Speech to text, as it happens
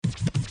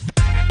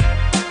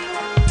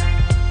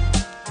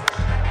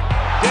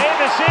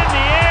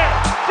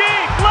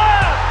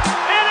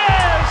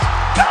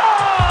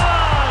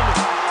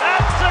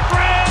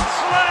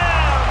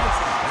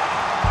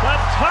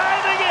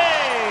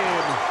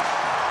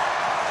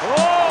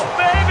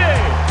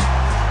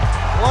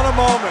What a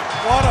moment.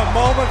 What a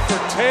moment for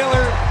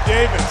Taylor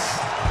Davis.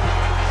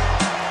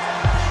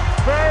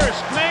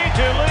 First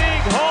Major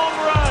League home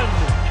run.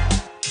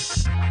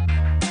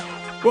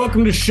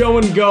 Welcome to Show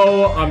and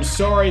Go. I'm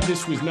sorry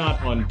this was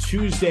not on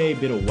Tuesday.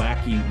 Been a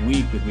wacky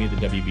week with me at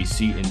the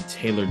WBC and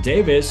Taylor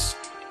Davis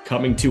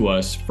coming to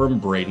us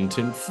from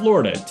Bradenton,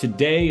 Florida.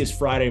 Today is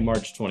Friday,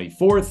 March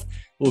 24th.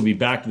 We'll be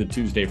back to the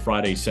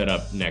Tuesday-Friday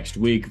setup next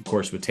week, of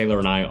course, with Taylor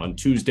and I on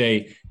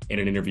Tuesday and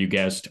an interview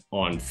guest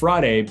on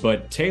Friday.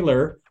 But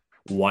Taylor,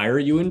 why are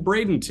you in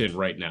Bradenton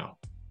right now?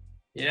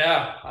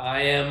 Yeah,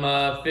 I am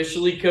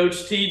officially Coach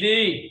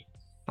TD.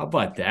 How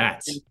about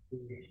that?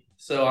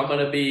 So I'm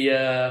going to be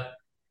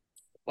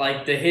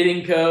like the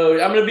hitting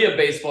coach. I'm going to be a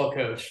baseball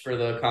coach for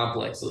the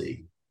complex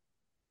league.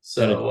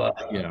 So,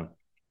 yeah.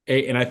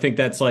 And I think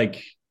that's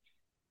like,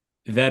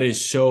 that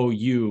is so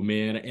you,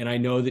 man. And I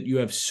know that you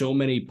have so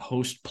many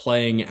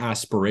post-playing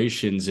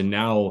aspirations, and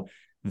now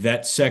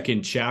that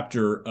second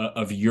chapter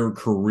of your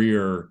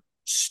career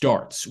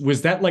starts.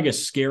 Was that like a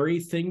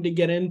scary thing to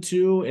get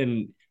into?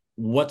 And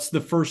what's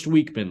the first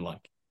week been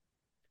like?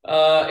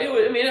 I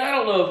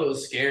don't know if it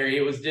was scary.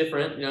 It was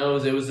different. You know,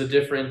 it was a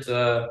different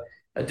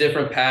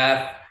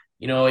path.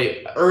 You know,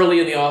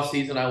 early in the off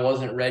season, I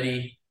wasn't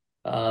ready.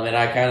 And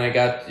I kind of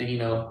got,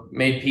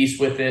 made peace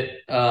with it.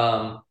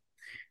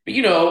 But,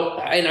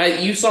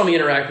 you saw me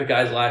interact with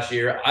guys last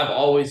year. I've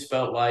always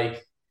felt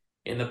like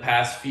in the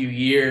past few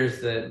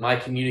years that my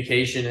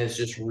communication has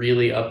just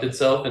really upped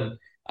itself. And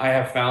I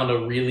have found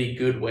a really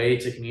good way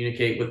to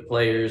communicate with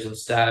players and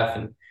staff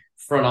and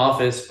front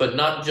office, but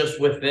not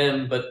just with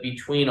them, but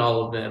between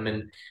all of them,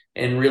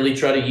 and really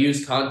try to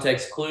use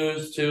context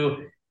clues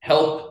to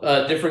help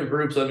different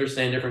groups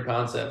understand different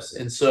concepts.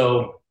 And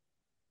so,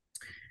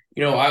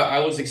 I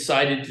was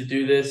excited to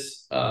do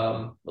this.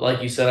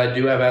 Like you said, I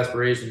do have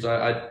aspirations.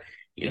 I've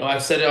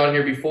said it on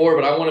here before,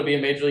 but I want to be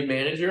a major league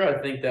manager.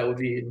 I think that would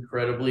be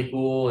incredibly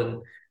cool.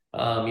 And,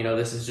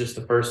 this is just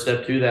the first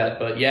step to that.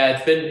 But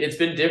yeah, it's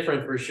been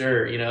different for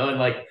sure, and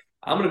like,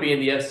 I'm going to be in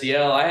the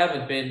FCL. I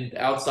haven't been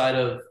outside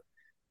of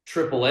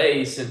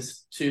AAA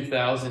since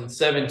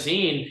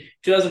 2017.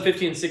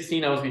 2015 and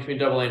 16, I was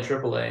between AA and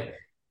AAA.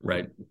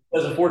 Right.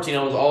 2014,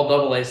 I was all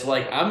AA. So,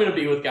 like, I'm going to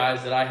be with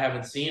guys that I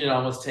haven't seen in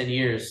almost 10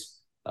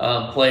 years,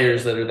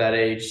 players that are that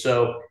age.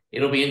 So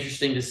it'll be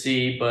interesting to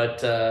see.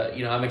 But,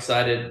 I'm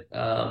excited.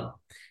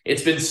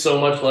 It's been so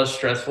much less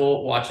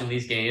stressful watching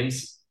these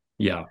games.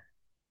 Yeah.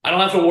 I don't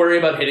have to worry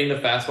about hitting the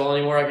fastball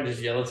anymore. I can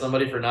just yell at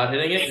somebody for not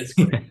hitting it. It's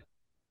great.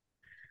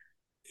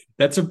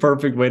 That's a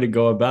perfect way to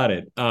go about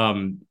it.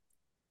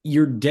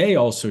 Your day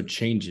also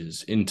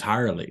changes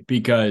entirely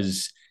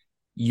because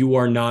you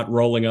are not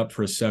rolling up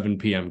for a 7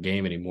 p.m.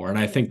 game anymore. And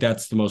I think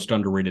that's the most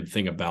underrated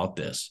thing about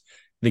this.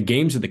 The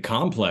games at the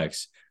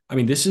complex, I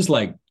mean, this is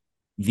like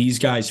these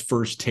guys'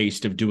 first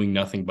taste of doing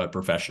nothing but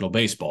professional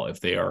baseball.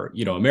 If they are,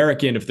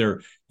 American, if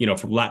they're,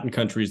 from Latin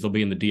countries, they'll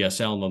be in the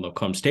DSL and then they'll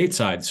come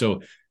stateside.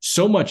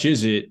 So much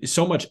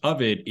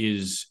of it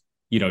is,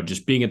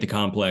 just being at the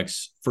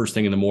complex first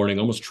thing in the morning,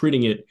 almost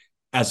treating it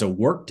as a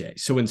work day.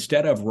 So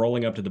instead of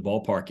rolling up to the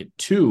ballpark at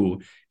 2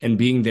 and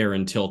being there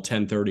until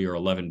 10:30 or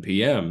 11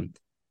 p.m.,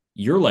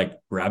 you're like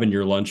grabbing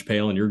your lunch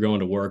pail and you're going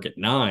to work at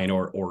 9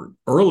 or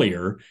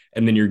earlier,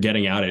 and then you're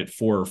getting out at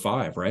 4 or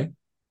 5, right?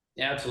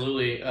 Yeah,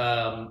 absolutely.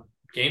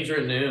 Games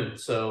are at noon.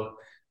 So,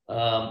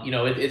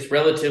 it's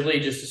relatively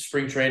just a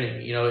spring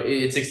training.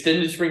 It's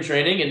extended spring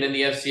training, and then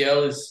the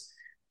FCL is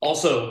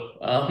also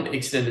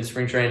extended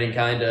spring training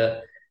kind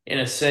of in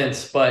a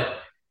sense. But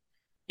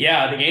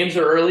yeah, the games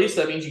are early,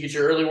 so that means you get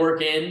your early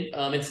work in.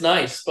 It's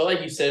nice. But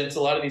like you said, it's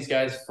a lot of these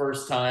guys'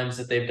 first times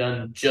that they've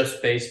done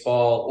just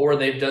baseball, or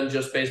they've done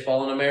just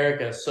baseball in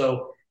America.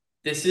 So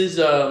this is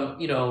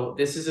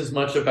as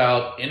much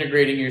about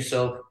integrating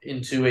yourself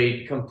into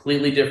a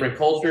completely different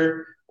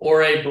culture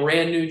or a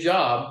brand new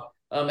job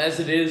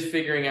as it is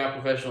figuring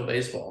out professional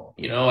baseball.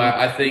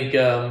 I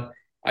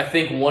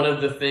think one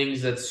of the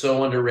things that's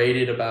so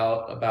underrated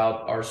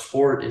about our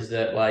sport is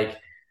that, like,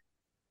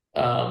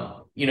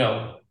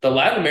 the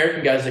Latin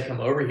American guys that come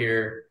over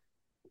here,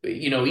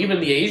 even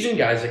the Asian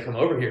guys that come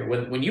over here,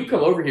 when you come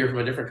over here from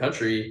a different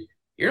country,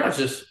 you're not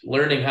just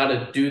learning how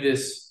to do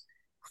this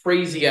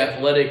crazy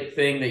athletic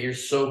thing that you're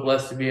so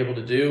blessed to be able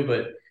to do,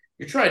 but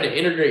you're trying to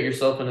integrate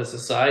yourself in a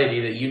society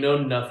that you know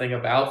nothing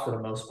about for the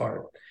most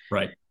part.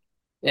 Right.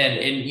 And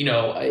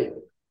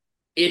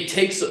it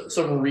takes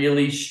some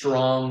really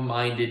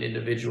strong-minded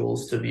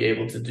individuals to be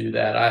able to do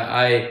that.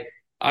 I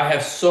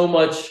have so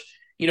much,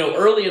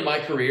 early in my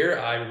career,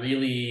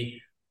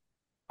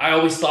 I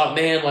always thought,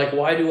 man, like,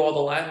 why do all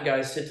the Latin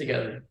guys sit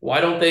together? Why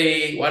don't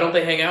they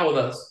hang out with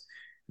us?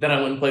 Then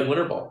I went and played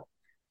winter ball.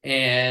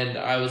 And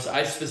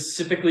I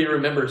specifically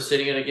remember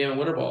sitting in a game of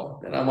winter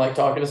ball, and I'm like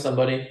talking to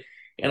somebody,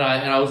 and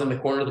I was in the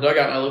corner of the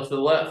dugout, and I looked to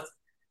the left,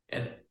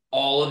 and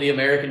all of the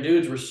American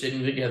dudes were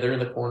sitting together in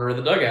the corner of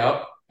the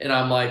dugout. And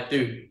I'm like,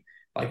 dude,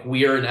 like,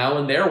 we are now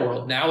in their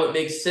world. Now it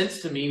makes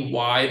sense to me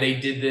why they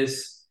did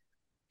this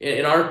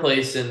in our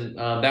place. And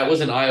that was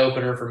an eye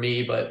opener for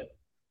me. But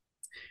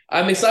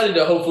I'm excited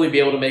to hopefully be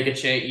able to make a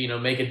change,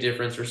 make a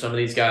difference for some of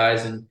these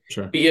guys and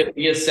Sure. be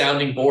a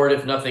sounding board,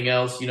 if nothing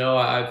else.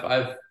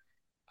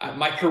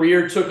 My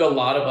career took a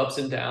lot of ups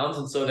and downs,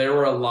 and so there's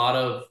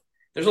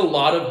a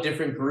lot of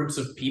different groups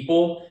of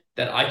people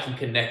that I can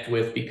connect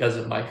with because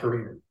of my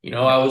career.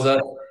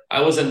 I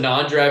was a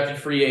non-drafted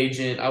free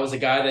agent. I was a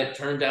guy that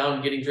turned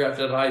down getting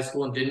drafted out of high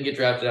school and didn't get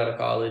drafted out of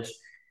college.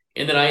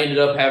 And then I ended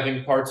up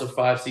having parts of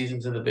 5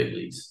 seasons in the big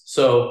leagues.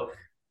 So,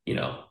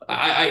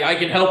 I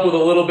can help with a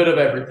little bit of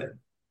everything.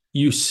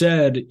 You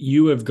said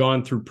you have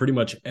gone through pretty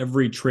much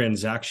every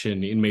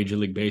transaction in Major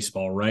League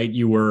Baseball, right?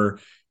 You were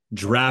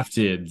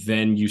drafted,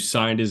 then you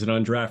signed as an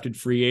undrafted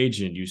free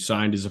agent. You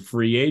signed as a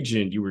free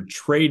agent. You were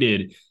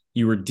traded.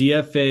 You were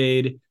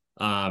DFA'd.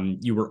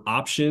 You were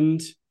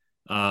optioned.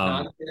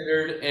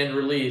 Non-tendered and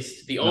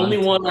released. The only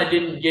one I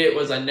didn't get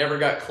was I never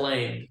got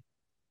claimed.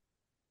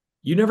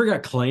 You never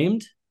got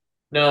claimed?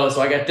 No,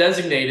 so I got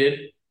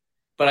designated,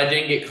 but I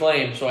didn't get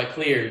claimed, so I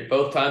cleared.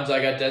 Both times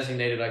I got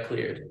designated, I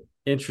cleared.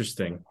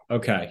 Interesting.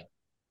 Okay.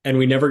 And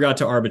we never got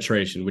to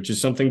arbitration, which is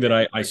something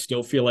that I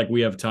still feel like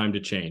we have time to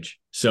change.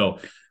 So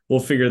we'll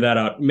figure that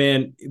out,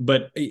 man.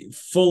 But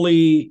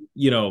fully,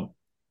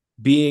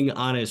 being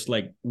honest,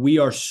 like we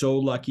are so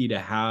lucky to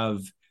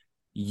have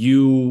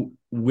you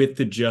with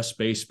the Just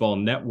Baseball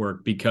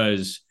Network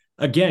because,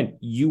 again,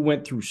 you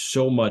went through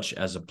so much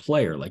as a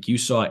player. Like you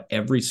saw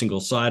every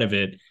single side of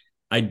it.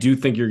 I do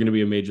think you're going to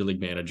be a major league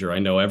manager. I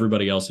know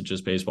everybody else at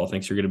Just Baseball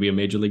thinks you're going to be a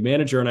major league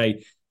manager.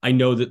 And I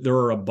know that there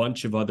are a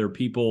bunch of other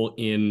people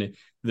in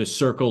the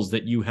circles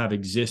that you have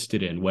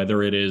existed in,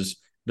 whether it is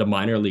the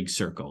minor league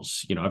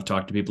circles. I've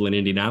talked to people in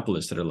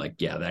Indianapolis that are like,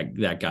 yeah,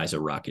 that guy's a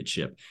rocket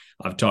ship.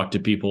 I've talked to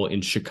people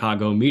in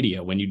Chicago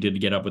media when you did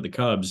get up with the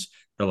Cubs.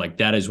 They're like,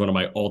 that is one of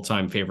my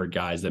all-time favorite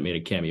guys that made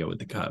a cameo with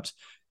the Cubs.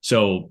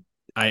 So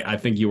I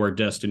think you are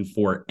destined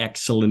for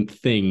excellent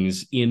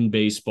things in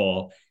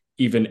baseball,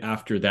 even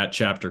after that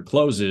chapter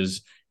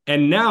closes.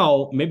 And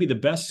now maybe the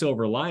best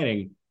silver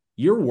lining,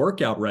 your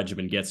workout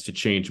regimen gets to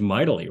change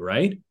mightily,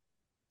 right?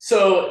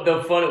 So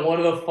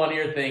one of the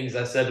funnier things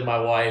I said to my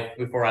wife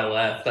before I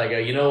left, I go,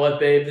 you know what,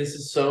 babe, this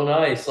is so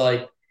nice.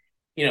 Like,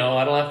 I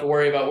don't have to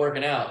worry about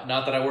working out.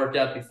 Not that I worked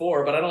out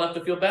before, but I don't have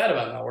to feel bad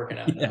about not working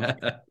out now.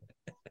 Yeah.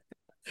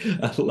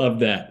 I love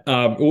that.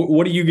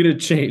 What are you going to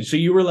change? So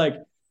you were like,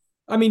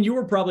 you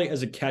were probably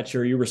as a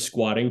catcher, you were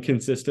squatting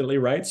consistently,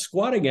 right?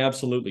 Squatting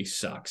absolutely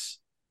sucks.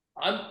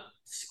 I'm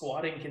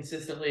squatting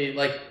consistently.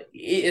 Like,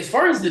 as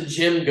far as the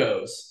gym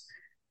goes,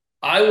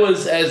 I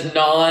was as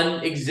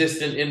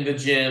non-existent in the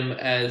gym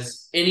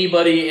as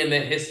anybody in the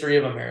history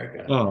of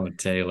America. Oh,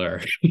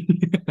 Taylor.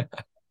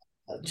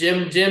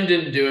 Jim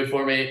didn't do it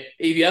for me.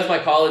 If you ask my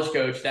college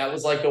coach, that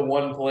was like the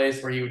one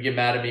place where he would get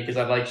mad at me because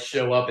I'd like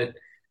show up at.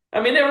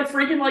 They were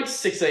freaking like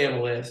 6 a.m.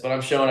 lifts, but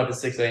I'm showing up at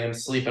 6 a.m.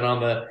 sleeping on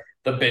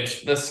the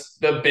bench,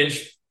 the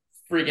bench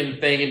freaking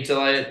thing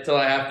until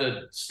I have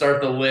to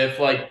start the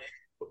lift. Like,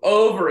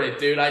 over it,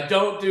 dude. I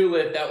don't do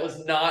lift. That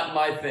was not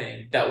my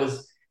thing.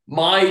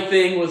 My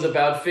thing was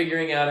about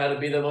figuring out how to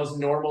be the most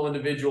normal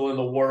individual in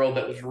the world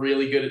that was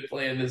really good at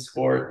playing this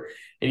sport.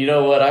 And you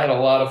know what? I had a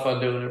lot of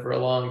fun doing it for a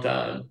long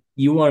time.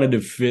 You wanted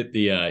to fit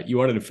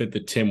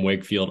the Tim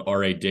Wakefield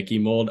R.A. Dickey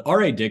mold.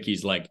 R.A.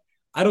 Dickey's like,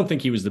 I don't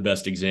think he was the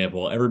best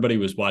example. Everybody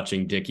was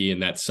watching Dickey in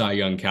that Cy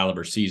Young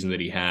caliber season that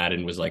he had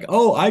and was like,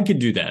 oh, I could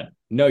do that.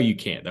 No, you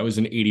can't. That was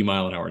an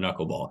 80-mile-an-hour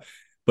knuckleball.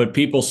 But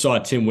people saw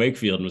Tim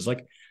Wakefield and was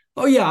like,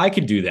 oh, yeah, I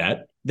could do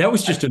that. That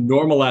was just a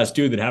normal-ass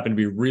dude that happened to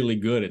be really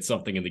good at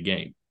something in the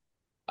game.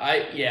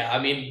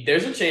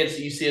 There's a chance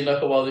you see a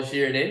knuckleball this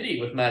year in Indy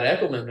with Matt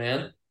Eckelman,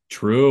 man.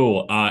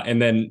 True.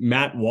 And then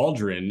Matt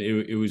Waldron,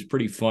 it was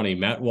pretty funny.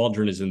 Matt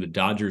Waldron is in the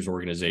Dodgers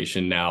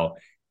organization now.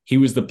 He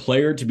was the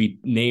player to be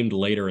named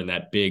later in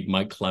that big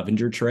Mike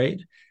Clevenger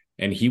trade.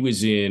 And he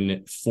was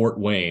in Fort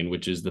Wayne,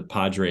 which is the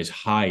Padres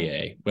high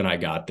A when I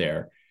got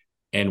there.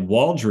 And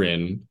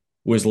Waldron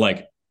was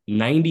like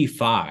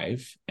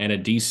 95 and a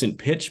decent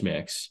pitch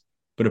mix.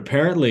 But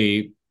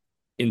apparently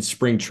in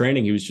spring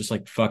training, he was just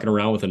like fucking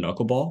around with a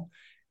knuckleball.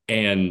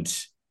 And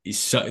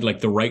like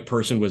the right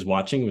person was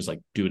watching, was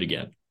like, do it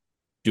again.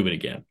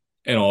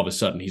 And all of a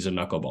sudden he's a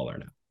knuckleballer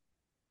now.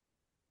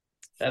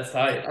 That's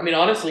tight.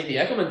 Honestly, the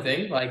Eckelman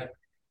thing, like,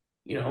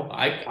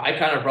 I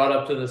kind of brought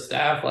up to the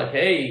staff, like,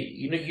 hey,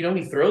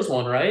 he throws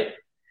one, right?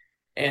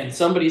 And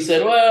somebody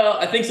said,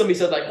 I think somebody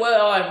said, like,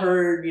 well, I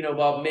heard,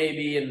 about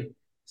maybe, and I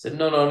said,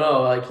 no,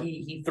 like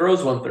he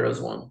throws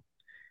one.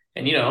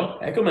 And,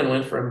 Eckelman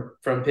went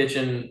from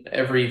pitching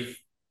every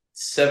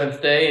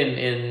seventh day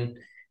in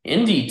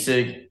Indy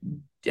to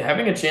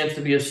having a chance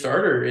to be a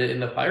starter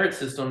in the Pirate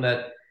system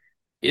that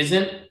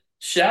isn't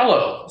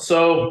shallow.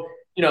 So,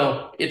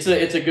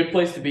 it's a good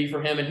place to be for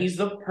him, and he's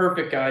the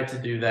perfect guy to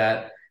do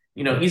that.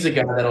 He's a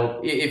guy that'll,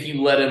 if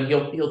you let him,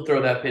 he'll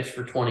throw that pitch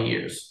for 20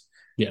 years.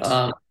 Yes.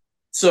 And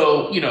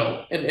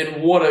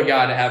what a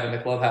guy to have in the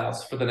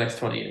clubhouse for the next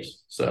 20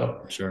 years.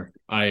 So sure.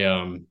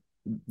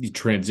 The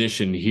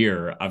transition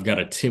here, I've got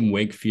a Tim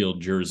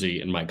Wakefield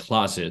jersey in my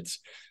closet.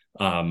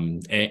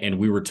 And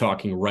we were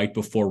talking right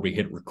before we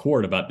hit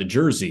record about the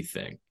jersey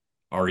thing.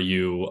 Are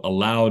you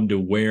allowed to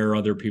wear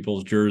other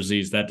people's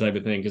jerseys, that type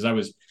of thing? Because I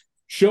was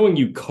showing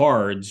you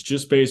cards.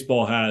 Just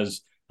Baseball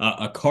has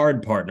a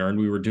card partner, and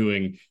we were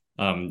doing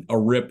a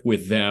rip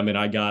with them, and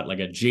I got like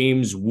a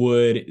James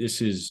Wood.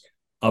 This is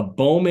a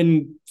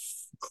Bowman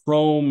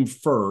Chrome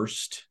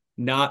first,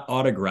 not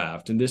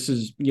autographed, and this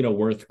is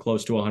worth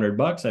close to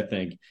 $100, I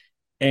think.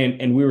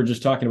 And we were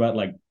just talking about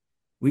like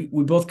we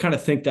both kind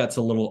of think that's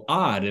a little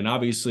odd. And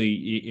obviously,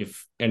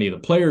 if any of the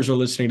players are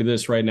listening to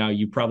this right now,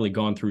 you've probably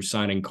gone through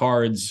signing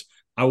cards.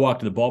 I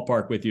walked to the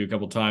ballpark with you a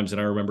couple of times, and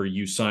I remember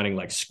you signing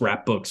like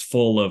scrapbooks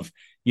full of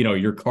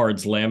your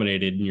cards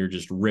laminated, and you're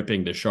just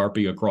ripping the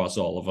Sharpie across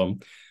all of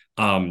them.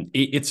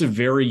 It's a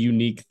very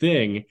unique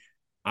thing.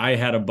 I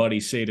had a buddy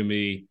say to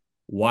me,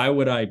 why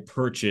would I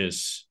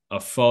purchase a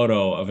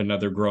photo of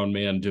another grown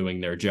man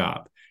doing their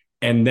job?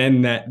 And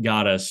then that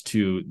got us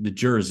to the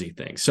jersey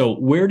thing. So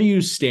where do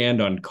you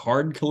stand on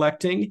card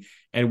collecting,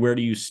 and where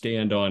do you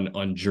stand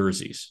on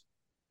jerseys?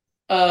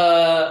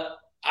 Card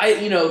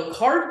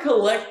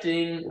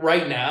collecting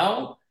right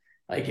now,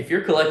 like if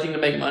you're collecting to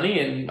make money,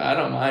 and I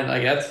don't mind,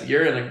 like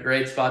you're in a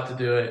great spot to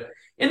do it.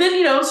 And then,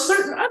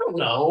 I don't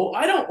know.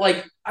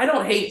 I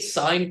don't hate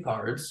signed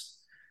cards.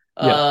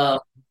 Yeah.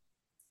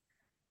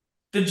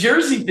 The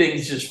jersey thing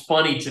is just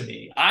funny to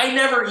me. I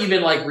never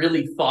even like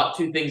really thought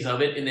two things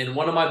of it. And then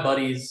one of my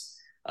buddies,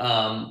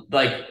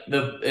 like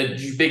a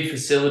big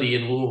facility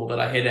in Louisville that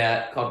I hit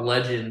at called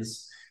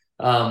Legends,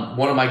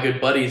 one of my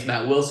good buddies,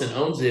 Matt Wilson,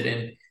 owns it,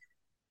 and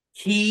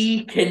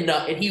he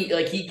cannot. And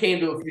he came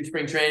to a few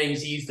spring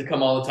trainings. He used to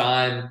come all the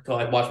time to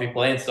like watch me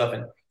play and stuff.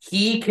 And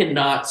he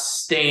cannot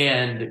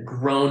stand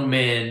grown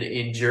men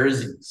in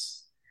jerseys.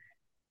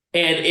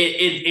 And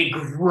it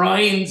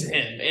grinds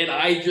him. And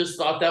I just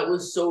thought that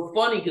was so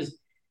funny because,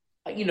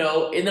 and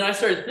then I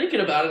started thinking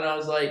about it, and I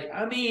was like,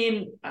 I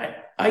mean,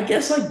 I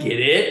guess I get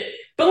it.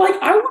 But, like,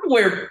 I would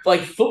wear,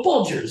 like,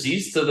 football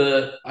jerseys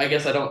I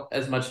guess I don't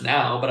as much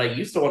now, but I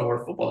used to want to wear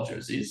football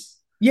jerseys.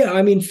 Yeah,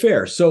 I mean,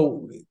 fair.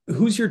 So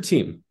who's your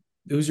team?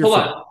 Who's your Hold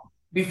on.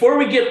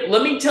 Before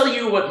let me tell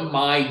you what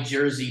my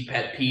jersey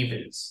pet peeve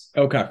is.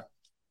 Okay.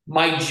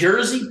 My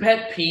jersey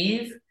pet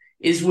peeve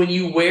is when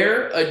you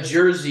wear a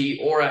jersey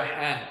or a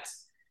hat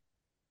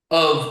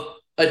of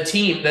a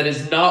team that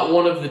is not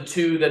one of the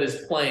two that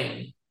is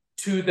playing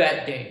to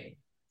that game.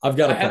 I've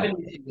got a problem. I have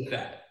an issue with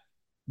that.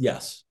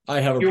 Yes, I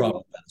have a problem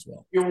with that as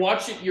well. You're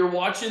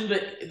watching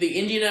the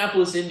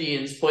Indianapolis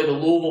Indians play the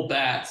Louisville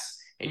Bats,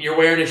 and you're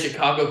wearing a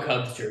Chicago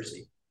Cubs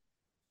jersey.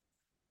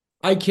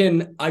 I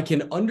can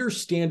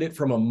understand it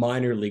from a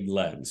minor league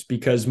lens,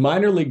 because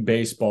minor league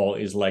baseball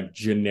is like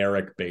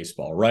generic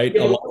baseball, right?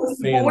 Yeah,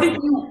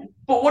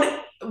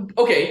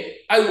 okay,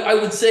 I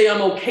would say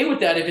I'm okay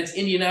with that if it's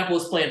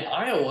Indianapolis playing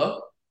Iowa.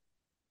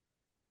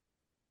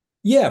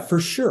 Yeah, for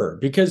sure.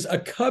 Because a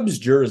Cubs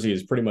jersey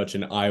is pretty much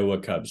an Iowa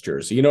Cubs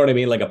jersey. You know what I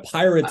mean? Like a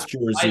Pirates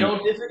jersey. I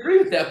don't disagree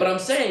with that, but I'm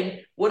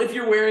saying, what if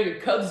you're wearing a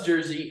Cubs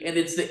jersey and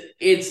it's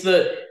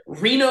the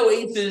Reno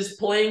Aces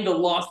playing the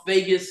Las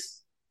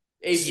Vegas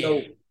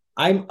Aviators? So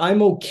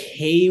I'm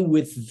okay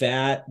with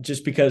that,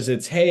 just because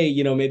it's, hey,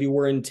 maybe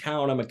we're in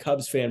town. I'm a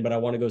Cubs fan, but I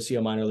want to go see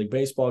a minor league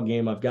baseball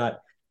game. I've got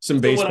some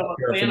baseball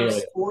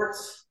paraphernalia.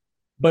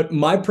 But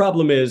my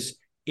problem is,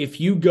 if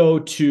you go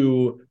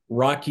to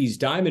Rockies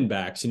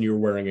Diamondbacks and you're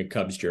wearing a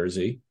Cubs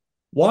jersey,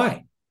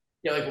 why?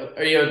 Yeah, like,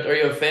 are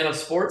you a fan of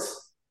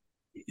sports?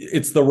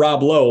 It's the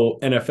Rob Lowe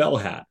NFL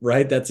hat,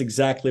 right? That's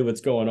exactly what's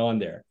going on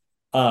there.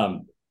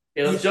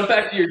 Let's jump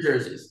back to your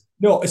jerseys.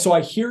 No, so I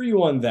hear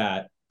you on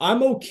that.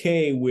 I'm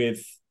okay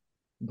with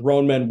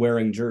grown men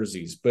wearing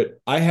jerseys,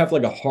 but I have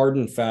like a hard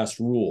and fast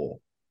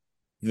rule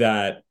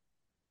that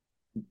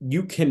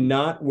you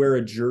cannot wear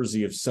a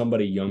jersey of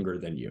somebody younger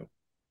than you.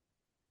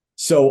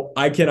 So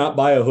I cannot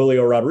buy a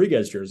Julio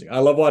Rodriguez jersey. I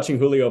love watching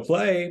Julio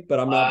play, but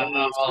I'm not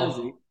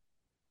buying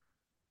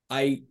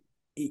his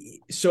jersey.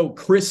 So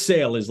Chris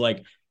Sale is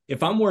like,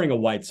 if I'm wearing a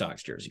White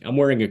Sox jersey, I'm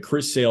wearing a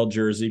Chris Sale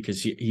jersey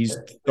because he's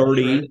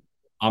 30,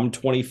 I'm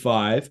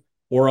 25,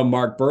 or a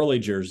Mark Burley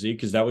jersey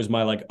because that was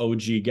my like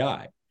OG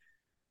guy.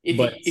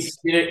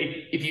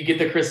 If you get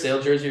the Chris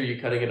Sale jersey, are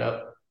you cutting it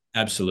up?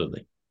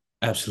 Absolutely.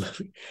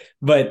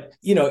 But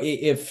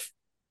if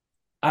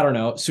I don't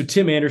know, so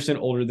Tim Anderson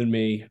older than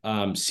me,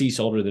 Cease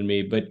older than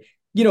me, but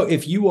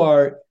if you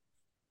are,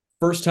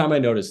 first time I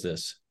noticed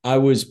this, I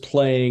was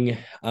playing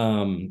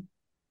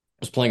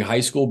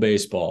high school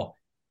baseball,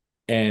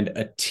 and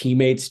a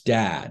teammate's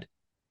dad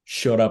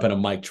showed up in a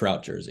Mike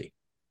Trout jersey.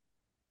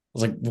 I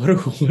was like,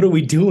 what are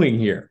we doing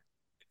here?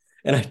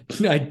 And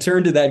I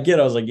turned to that kid.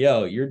 I was like,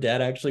 yo, your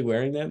dad actually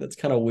wearing that? That's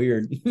kind of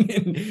weird.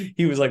 And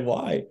he was like,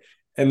 why?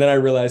 And then I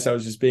realized I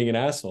was just being an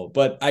asshole.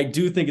 But I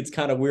do think it's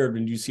kind of weird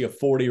when you see a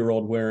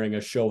 40-year-old wearing a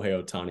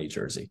Shohei Ohtani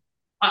jersey.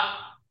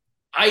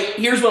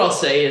 Here's what I'll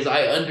say is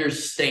I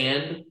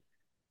understand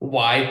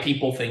why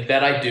people think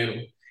that. I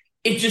do.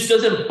 It just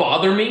doesn't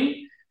bother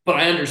me, but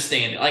I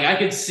understand it. Like, I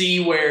could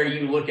see where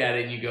you look at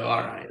it and you go,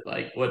 all right,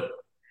 like, what?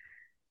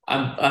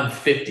 I'm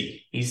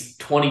 50. He's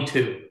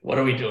 22. What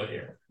are we doing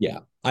here? Yeah.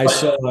 I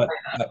saw But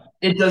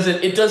it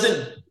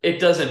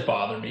doesn't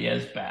bother me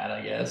as bad,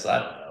 I guess. I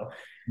don't know.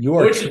 you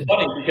are Which is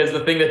funny because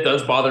the thing that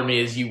does bother me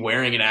is you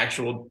wearing an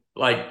actual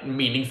like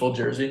meaningful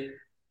jersey.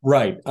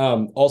 right.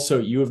 Also,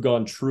 you have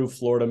gone true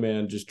Florida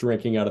man, just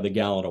drinking out of the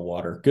gallon of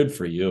water. Good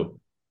for you.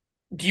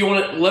 Do you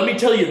want to let me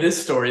tell you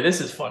this story?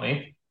 This is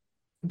funny.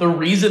 The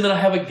reason that I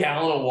have a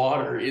gallon of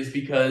water is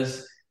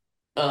because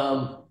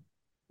um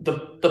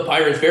the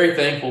Pirates very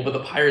thankful, but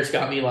the Pirates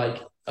got me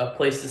like a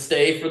place to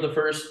stay for the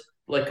first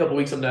like couple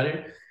weeks I'm down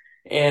here.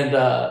 And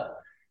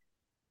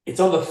it's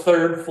on the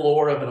third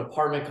floor of an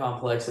apartment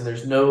complex and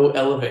there's no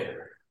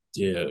elevator.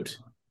 Dude.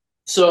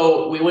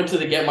 So we went to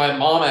the get. My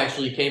mom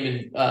actually came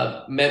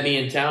and met me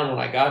in town when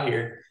I got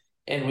here,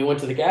 and we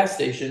went to the gas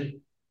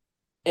station,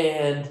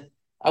 and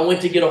I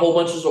went to get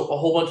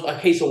a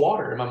case of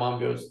water, and my mom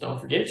goes, "Don't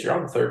forget, you're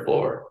on the third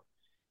floor."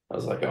 I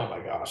was like, "Oh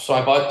my gosh!" So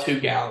I bought 2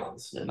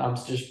 gallons, and I'm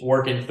just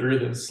working through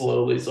them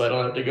slowly, so I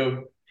don't have to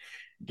go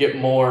get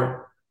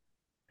more.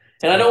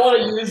 And I don't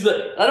want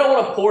to I don't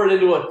want to pour it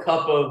into a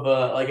cup of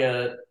like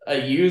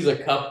use a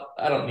cup.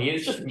 I don't need.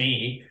 It's just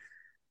me.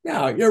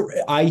 No,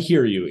 I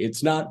hear you.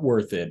 It's not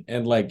worth it.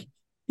 And like,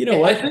 you know I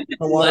what? think it's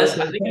The water less.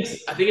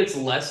 I think it's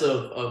less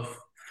of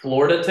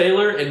Florida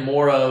Taylor and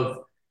more of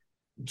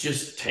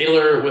just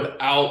Taylor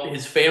without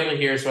his family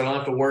here, so I don't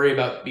have to worry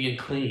about being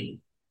clean.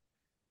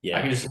 yeah.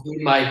 I can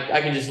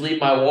just leave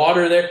my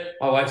water there.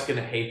 My wife's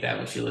gonna hate that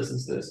when she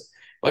listens to this.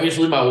 I can just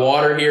leave my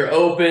water here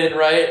open,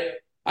 right?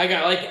 I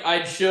got like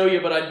I'd show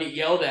you, but I'd get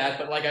yelled at.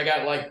 But like I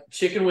got like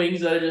chicken wings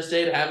that I just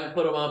ate, haven't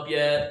put them up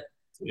yet.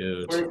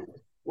 Dude.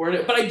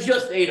 But I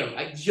just ate them.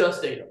 I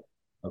just ate them.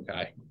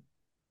 Okay.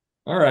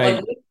 All right.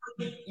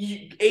 Like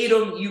you ate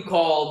them, you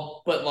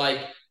called, but like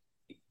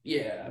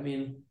yeah, I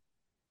mean,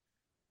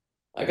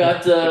 I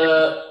got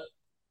uh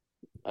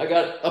I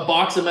got a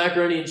box of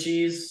macaroni and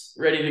cheese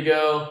ready to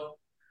go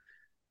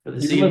for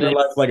this You're living evening.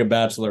 life like a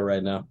bachelor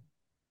right now.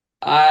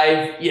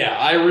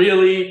 I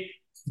really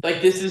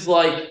like this is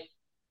like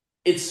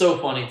it's so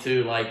funny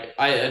too. Like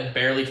I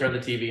barely turn the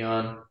TV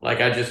on.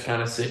 Like I just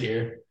kind of sit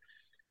here.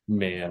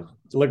 Man,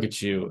 look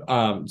at you.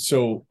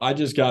 So I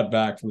just got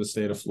back from the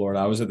state of Florida.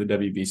 I was at the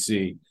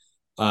WBC.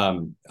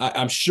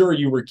 I'm sure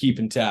you were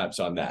keeping tabs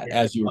on that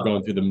as you were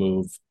going through the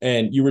move.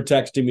 And you were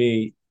texting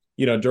me,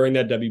 during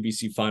that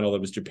WBC final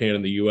that was Japan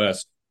and the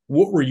US.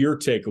 What were your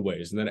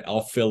takeaways? And then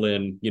I'll fill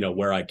in,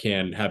 where I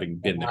can, having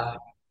been there.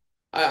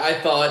 I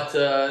thought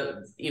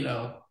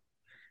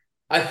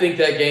I think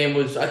that game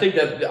was I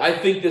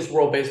think this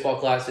World Baseball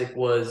Classic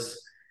was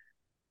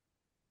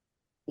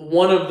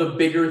one of the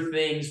bigger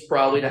things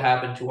probably to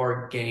happen to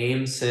our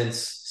game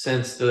since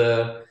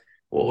the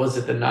what was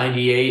it, the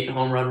 98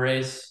 home run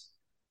race.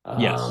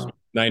 Yes, Um,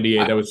 98.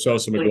 I That was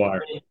Sosa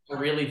McGuire. I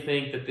really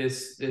think that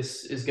this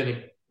is going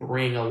to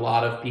bring a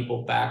lot of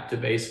people back to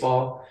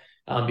baseball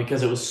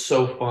because it was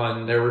so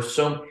fun. There were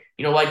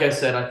like I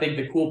said, I think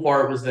the cool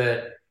part was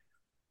that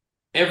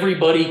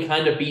everybody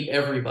kind of beat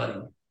everybody,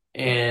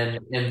 and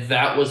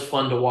that was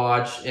fun to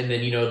watch. And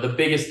then the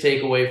biggest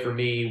takeaway for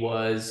me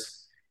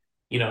was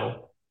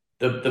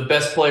the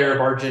best player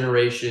of our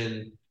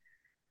generation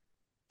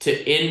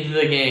to end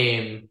the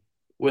game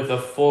with a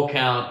full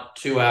count,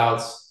 2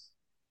 outs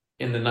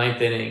in the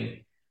ninth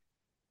inning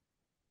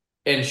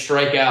and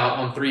strike out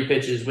on 3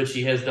 pitches, which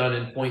he has done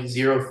in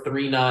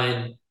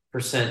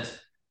 0.039%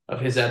 of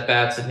his at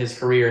bats in his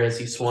career as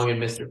he swung and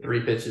missed 3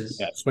 pitches.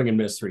 Yeah, swing and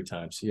miss 3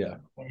 times. Yeah.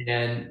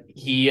 And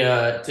he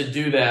to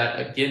do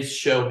that against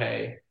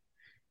Shohei,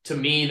 to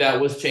me,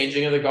 that was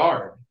changing of the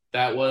guard.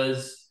 That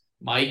was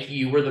Mike,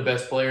 you were the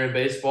best player in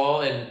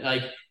baseball, and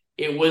like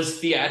it was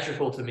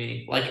theatrical to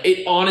me. Like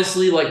it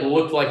honestly like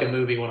looked like a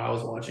movie when I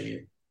was watching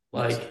it.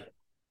 Like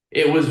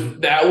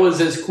that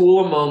was as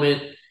cool a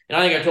moment, and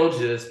I think I told you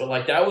this, but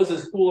like that was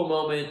as cool a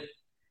moment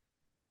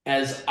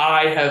as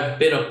I have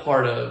been a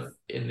part of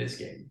in this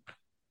game.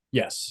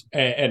 Yes.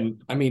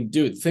 And I mean,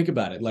 dude, think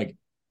about it. Like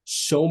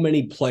so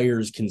many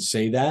players can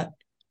say that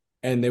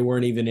and they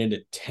weren't even in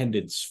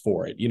attendance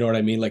for it. You know what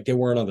I mean? Like they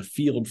weren't on the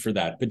field for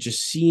that. But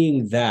just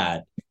seeing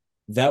that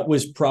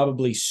was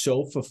probably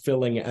so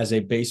fulfilling as a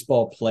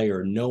baseball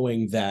player,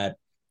 knowing that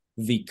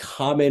the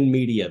common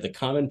media, the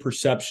common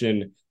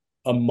perception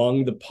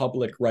among the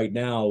public right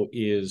now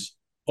is,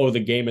 oh, the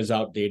game is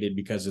outdated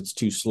because it's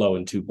too slow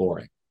and too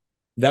boring.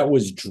 That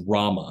was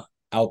drama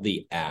out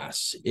the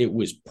ass. It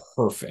was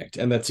perfect.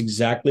 And that's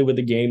exactly what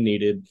the game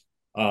needed.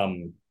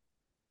 I'm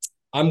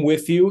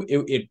with you.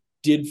 It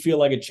did feel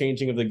like a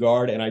changing of the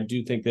guard. And I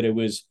do think that it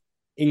was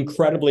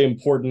incredibly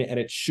important and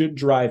it should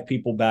drive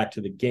people back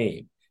to the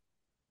game.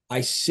 I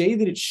say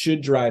that it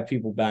should drive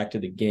people back to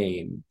the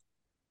game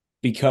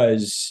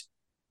because,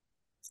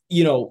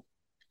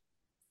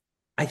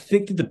 I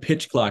think that the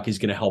pitch clock is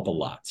going to help a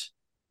lot.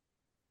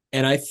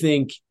 And I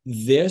think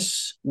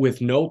this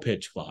with no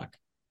pitch clock,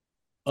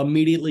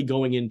 immediately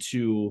going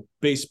into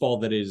baseball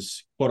that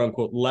is quote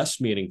unquote less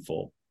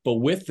meaningful, but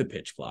with the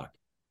pitch clock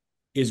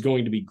is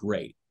going to be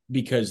great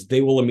because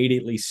they will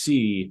immediately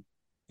see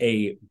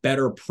a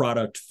better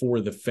product for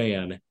the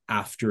fan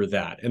after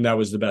that. And that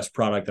was the best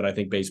product that I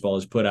think baseball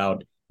has put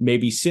out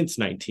maybe since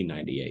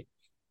 1998.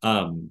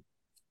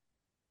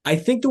 I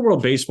think the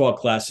World Baseball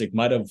Classic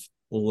might have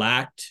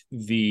lacked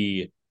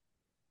the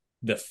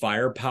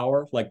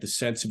firepower, like the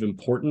sense of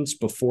importance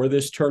before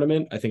this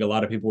tournament. I think a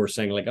lot of people were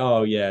saying like,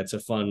 oh yeah, it's a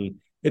fun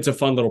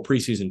little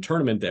preseason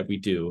tournament that we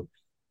do,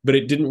 but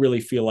it didn't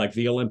really feel like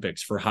the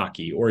Olympics for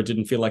hockey, or it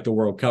didn't feel like the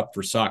World Cup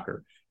for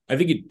soccer. I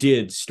think it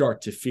did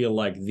start to feel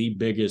like the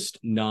biggest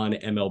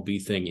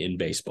non-MLB thing in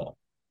baseball.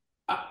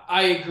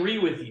 I agree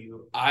with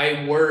you.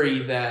 I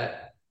worry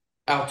that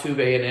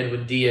Altuve and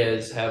Edwin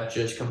Diaz have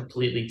just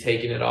completely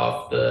taken it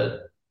off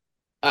the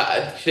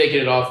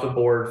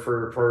board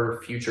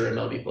for future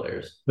MLB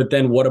players. But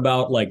then what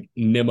about like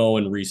Nimmo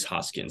and Rhys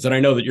Hoskins? And I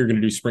know that you're going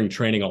to do spring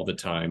training all the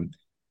time,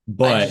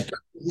 but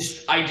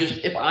I just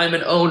if I'm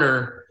an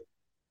owner,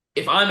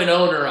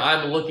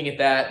 I'm looking at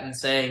that and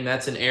saying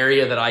that's an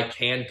area that I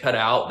can cut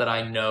out, that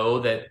I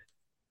know that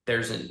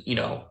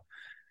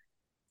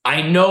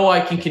I know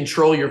I can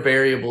control your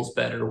variables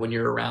better when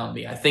you're around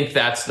me. I think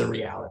that's the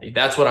reality.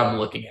 That's what I'm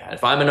looking at.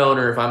 If I'm an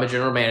owner, if I'm a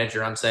general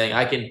manager, I'm saying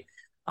I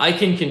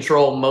can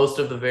control most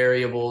of the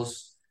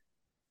variables.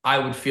 I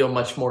would feel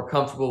much more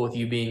comfortable with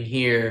you being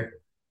here.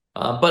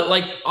 But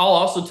like, I'll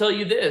also tell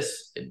you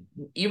this,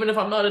 even if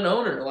I'm not an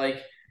owner,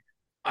 like,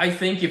 I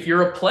think if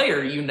you're a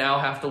player, you now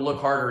have to look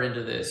harder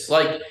into this.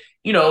 Like,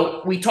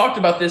 we talked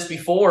about this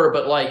before,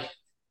 but like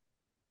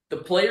the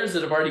players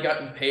that have already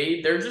gotten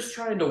paid, they're just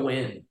trying to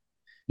win.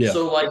 Yeah.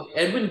 So like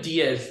Edwin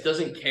Diaz is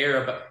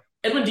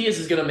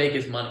going to make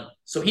his money.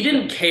 So he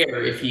didn't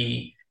care if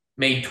he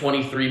made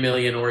 23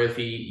 million or if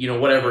he,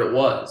 whatever it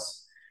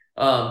was,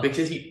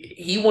 because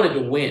he wanted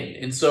to win.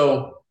 And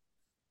so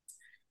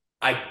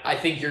I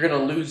think you're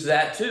going to lose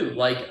that too.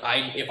 Like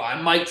if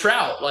I'm Mike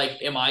Trout,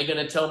 like, am I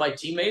going to tell my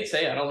teammates,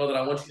 hey, I don't know that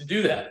I want you to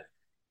do that.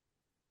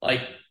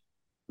 Like,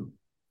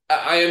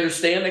 I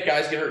understand that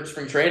guys get hurt in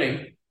spring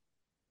training,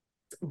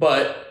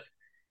 but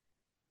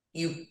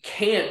you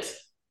can't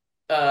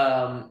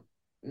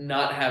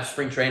not have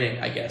spring training,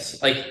 I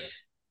guess. Like,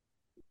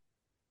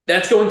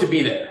 that's going to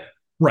be there.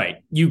 Right.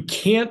 You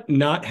can't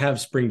not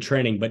have spring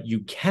training, but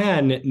you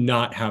can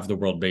not have the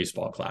World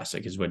Baseball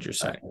Classic is what you're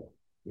saying.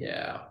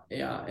 Yeah.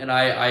 And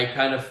I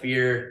kind of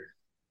fear,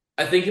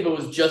 I think if it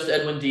was just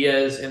Edwin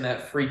Diaz and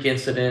that freak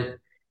incident,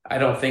 I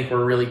don't think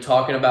we're really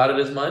talking about it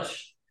as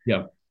much.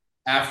 Yeah.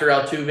 After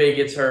Altuve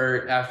gets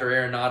hurt, after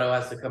Arenado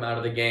has to come out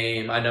of the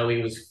game, I know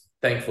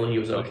thankfully he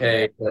was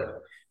okay,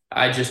 but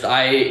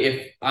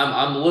if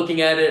I'm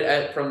looking at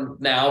it from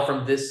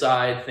this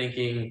side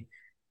thinking,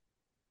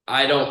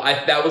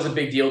 that was a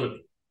big deal to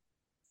me.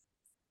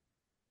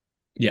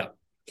 Yeah.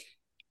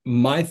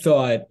 My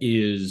thought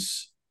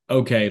is,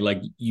 okay,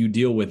 like you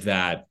deal with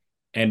that,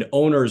 and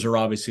owners are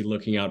obviously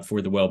looking out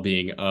for the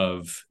well-being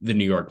of the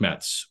New York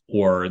Mets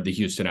or the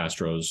Houston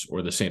Astros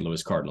or the St.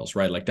 Louis Cardinals,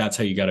 right? Like that's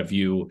how you got to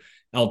view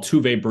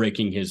Altuve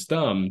breaking his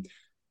thumb.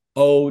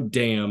 Oh,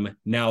 damn,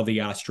 now the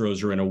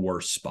Astros are in a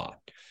worse spot.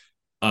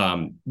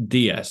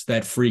 Diaz,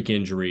 that freak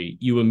injury,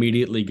 you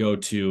immediately go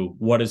to,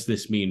 what does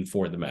this mean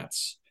for the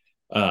Mets?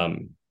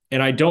 And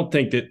I don't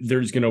think that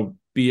there's going to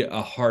be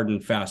a hard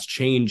and fast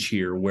change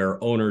here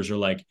where owners are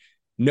like,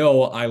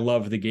 no, I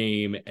love the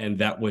game, and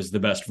that was the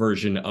best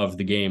version of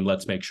the game.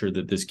 Let's make sure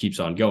that this keeps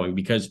on going.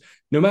 Because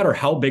no matter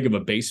how big of a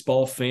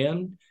baseball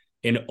fan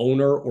an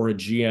owner or a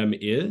GM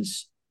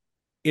is,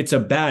 it's a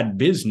bad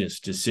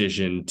business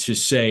decision to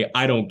say,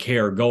 I don't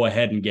care, go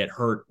ahead and get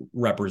hurt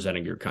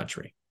representing your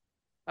country.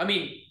 I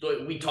mean,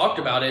 we talked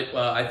about it.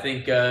 I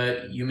think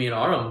you, me, and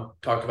Aram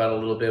talked about it a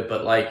little bit,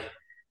 but like,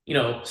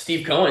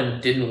 Steve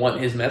Cohen didn't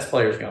want his Mets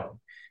players going.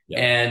 Yeah.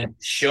 And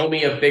show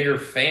me a bigger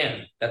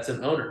fan that's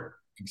an owner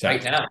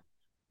right now.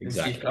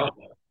 Exactly. Steve Cohen,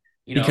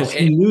 because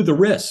he knew the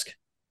risk.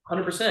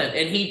 100%.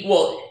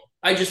 And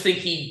I just think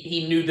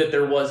he knew that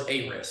there was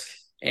a risk,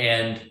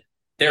 and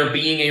there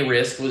being a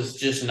risk was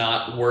just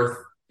not worth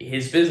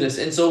his business.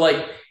 And so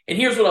like, and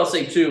here's what I'll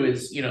say too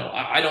is,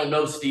 I don't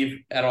know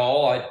Steve at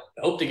all. I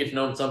hope to get to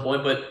know him at some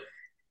point, but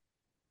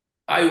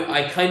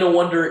I kind of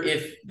wonder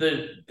if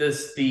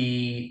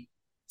the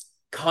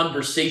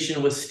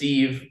conversation with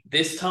Steve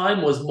this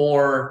time was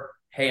more,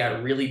 hey, I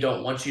really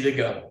don't want you to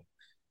go.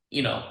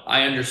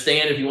 I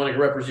understand if you want to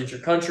represent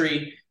your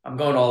country, I'm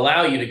going to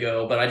allow you to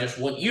go, but I just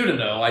want you to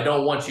know I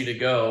don't want you to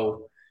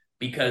go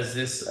because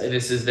there's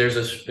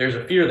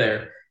a fear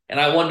there. And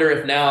I wonder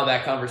if now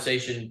that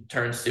conversation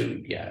turns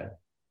to, yeah,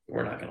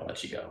 we're not going to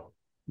let you go.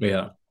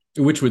 Yeah,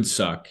 which would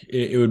suck.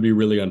 It would be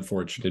really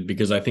unfortunate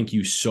because I think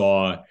you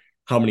saw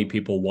how many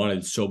people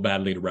wanted so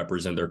badly to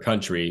represent their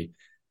country.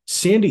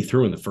 Sandy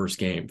threw in the first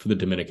game for the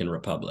Dominican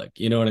Republic.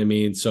 You know what I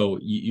mean? So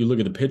you look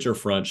at the pitcher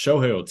front,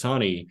 Shohei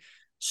Ohtani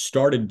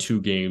started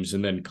 2 games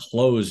and then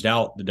closed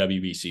out the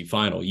WBC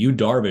final. Yu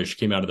Darvish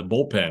came out of the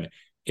bullpen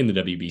in the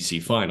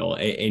WBC final.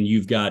 And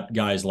you've got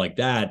guys like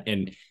that.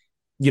 And,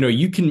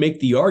 you can make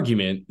the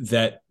argument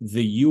that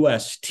the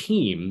U.S.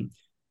 team,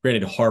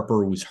 granted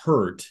Harper was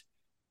hurt,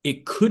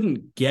 it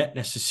couldn't get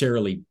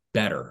necessarily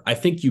better. I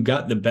think you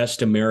got the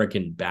best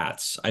American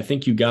bats. I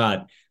think you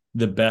got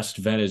the best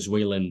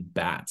Venezuelan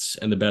bats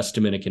and the best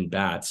Dominican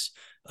bats.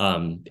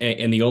 And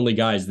the only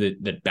guys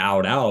that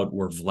bowed out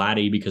were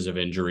Vladdy because of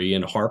injury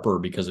and Harper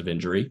because of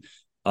injury.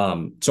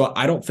 So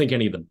I don't think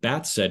any of the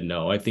bats said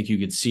no. I think you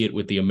could see it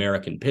with the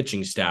American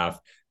pitching staff.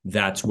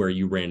 That's where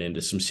you ran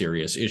into some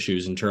serious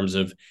issues in terms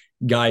of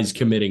guys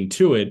committing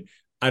to it.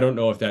 I don't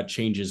know if that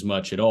changes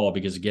much at all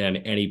because, again,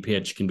 any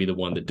pitch can be the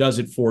one that does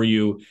it for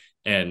you.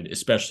 And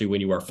especially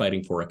when you are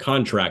fighting for a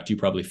contract, you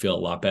probably feel a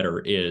lot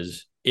better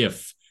is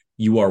if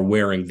you are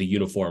wearing the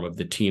uniform of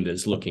the team that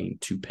is looking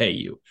to pay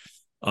you.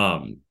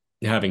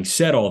 Having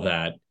said all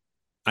that,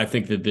 I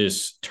think that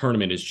this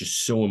tournament is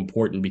just so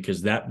important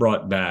because that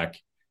brought back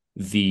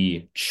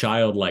the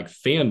childlike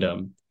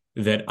fandom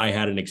that I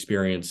hadn't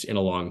experienced in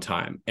a long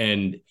time.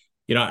 And,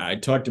 I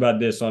talked about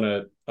this on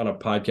a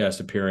podcast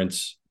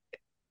appearance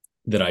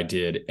that I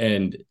did.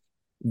 And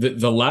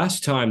the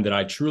last time that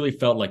I truly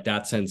felt like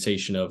that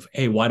sensation of,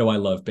 hey, why do I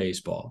love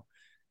baseball?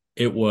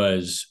 It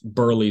was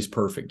Burley's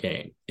perfect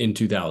game in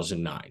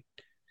 2009.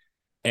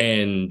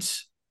 And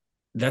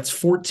that's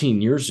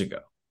 14 years ago.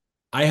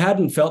 I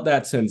hadn't felt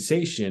that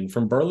sensation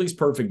from Burley's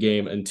perfect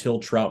game until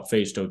Trout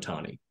faced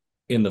Ohtani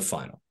in the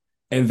final.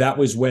 And that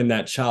was when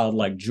that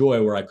childlike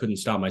joy where I couldn't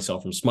stop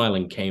myself from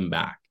smiling came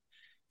back.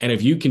 And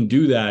if you can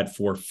do that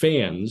for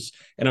fans,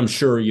 and I'm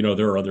sure,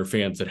 there are other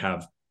fans that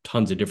have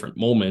tons of different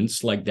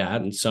moments like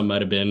that, and some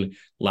might have been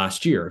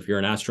last year. If you're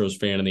an Astros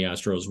fan and the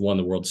Astros won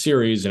the World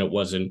Series and it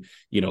wasn't,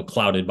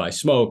 clouded by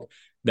smoke,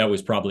 that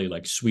was probably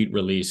like sweet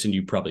release and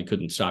you probably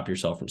couldn't stop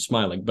yourself from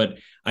smiling. But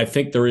I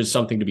think there is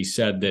something to be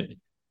said that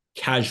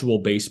casual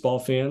baseball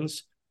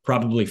fans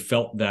probably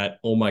felt that,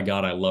 oh my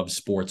God, I love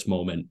sports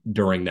moment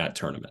during that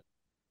tournament.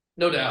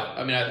 No doubt.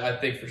 I mean, I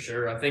think for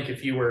sure. I think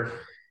if you were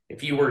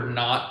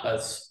not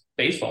a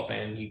baseball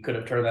fan, you could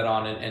have turned that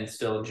on and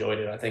still enjoyed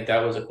it. I think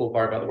that was a cool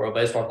part about the World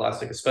Baseball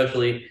Classic,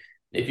 especially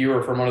if you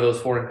were from one of those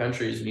foreign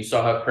countries and you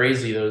saw how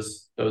crazy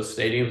those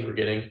stadiums were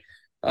getting.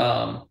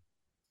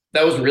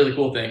 That was a really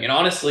cool thing. And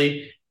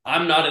honestly,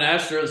 I'm not an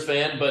Astros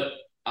fan, but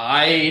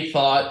I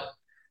thought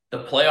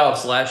the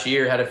playoffs last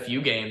year had a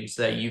few games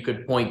that you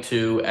could point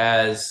to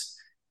as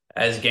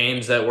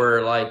games that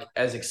were like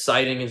as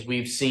exciting as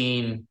we've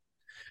seen.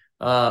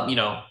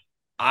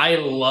 I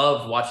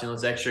love watching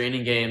those extra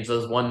inning games,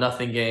 those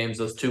 1-0 games,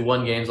 those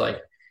 2-1 games,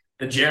 like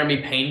the Jeremy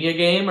Pena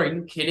game. Are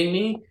you kidding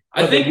me?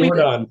 How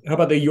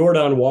about the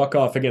Jordan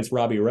walk-off against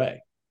Robbie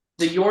Ray?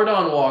 The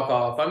Jordan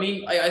walk-off. I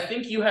mean, I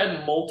think you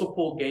had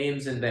multiple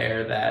games in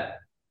there that,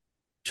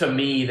 to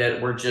me,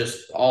 that were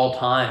just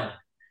all-time.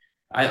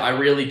 I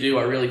really do.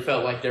 I really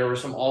felt like there were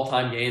some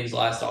all-time games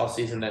last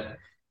offseason that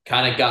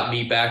kind of got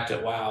me back to,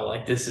 wow,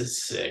 like this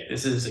is sick.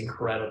 This is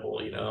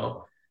incredible,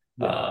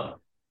 Yeah.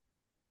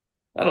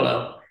 I don't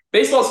know.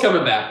 Baseball's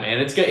coming back, man.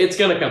 It's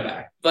gonna come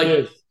back.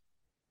 Like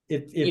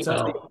it's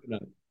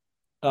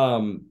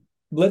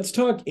let's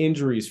talk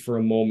injuries for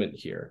a moment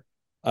here.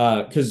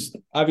 Because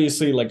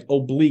obviously like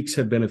obliques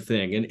have been a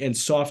thing and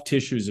soft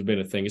tissues have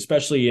been a thing,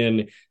 especially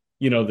in,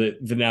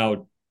 the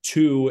now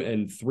 2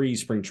 and 3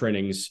 spring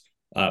trainings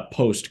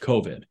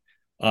post-COVID.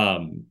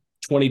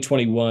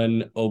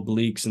 2021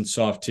 obliques and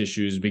soft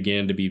tissues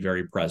began to be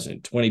very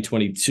present.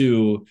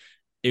 2022,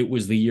 it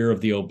was the year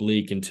of the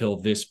oblique until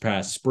this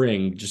past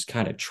spring just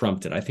kind of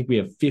trumped it. I think we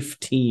have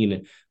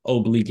 15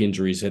 oblique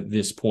injuries at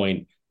this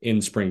point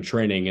in spring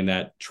training, and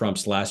that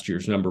trumps last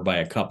year's number by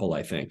a couple,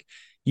 I think.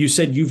 You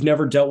said you've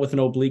never dealt with an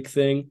oblique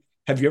thing.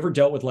 Have you ever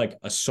dealt with like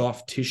a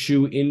soft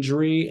tissue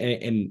injury?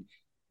 And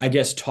I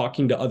guess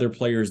talking to other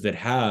players that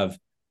have,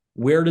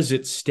 where does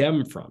it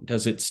stem from?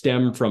 Does it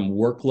stem from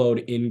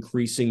workload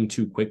increasing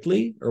too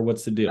quickly, or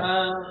what's the deal?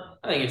 I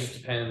think it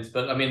just depends.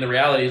 But I mean, the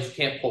reality is you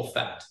can't pull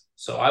fat.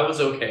 So I was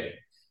okay.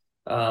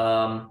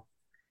 But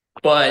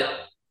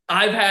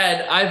I've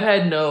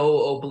had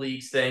no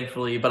obliques,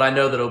 thankfully, but I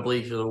know that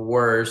obliques are the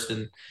worst.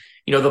 And,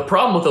 the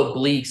problem with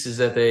obliques is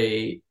that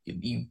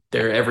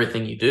they're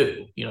everything you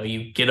do.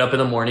 You get up in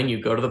the morning,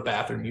 you go to the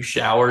bathroom, you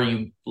shower,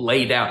 you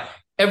lay down.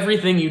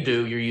 Everything you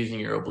do, you're using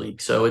your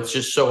oblique. So it's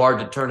just so hard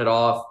to turn it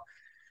off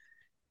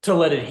to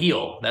let it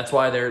heal. That's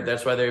why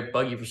they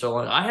bug you for so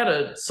long. I had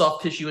a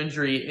soft tissue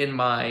injury in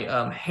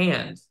my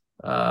hand.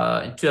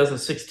 In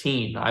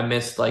 2016, I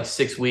missed like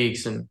 6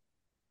 weeks, and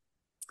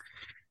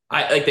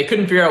they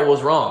couldn't figure out what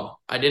was wrong.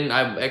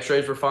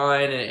 X-rays were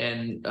fine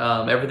and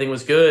everything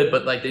was good,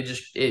 but like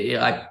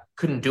I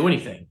couldn't do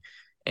anything.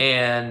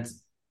 And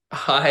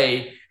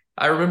I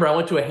remember I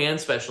went to a hand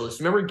specialist.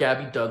 Remember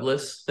Gabby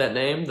Douglas, that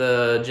name,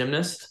 the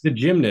gymnast? The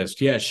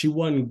gymnast, yeah. She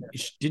won.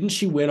 Didn't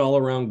she win all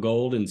around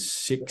gold in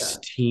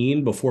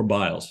 16 before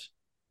Biles?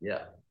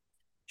 Yeah.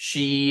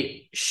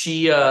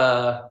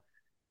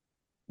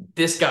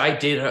 This guy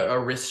did a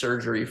wrist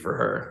surgery for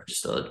her.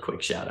 Just a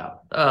quick shout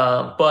out.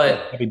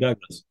 But Gabby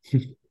Douglas.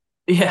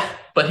 Yeah,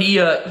 but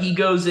he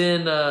goes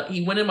in.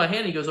 He went in my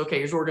hand. He goes, okay,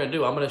 here's what we're gonna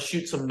do. I'm gonna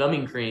shoot some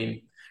numbing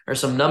cream or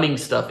some numbing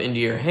stuff into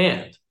your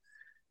hand.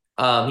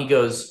 He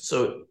goes,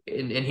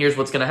 and here's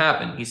what's gonna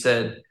happen. He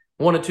said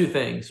one of two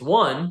things.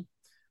 One,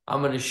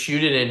 I'm going to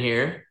shoot it in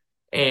here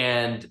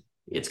and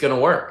it's going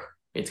to work.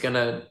 It's going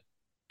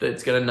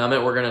to numb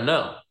it. We're going to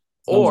know. Sounds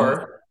awesome.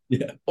 Or,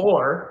 Yeah.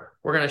 or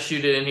we're going to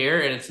shoot it in here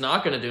and it's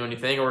not going to do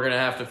anything. And we're going to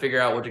have to figure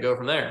out what to go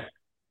from there.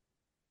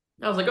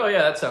 I was like, oh,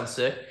 yeah, that sounds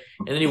sick.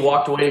 And then he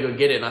walked away to go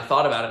get it. And I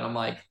thought about it. And I'm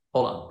like,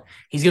 hold on.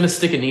 He's going to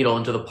stick a needle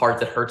into the part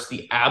that hurts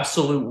the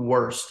absolute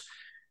worst.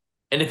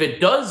 And if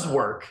it does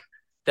work,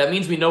 that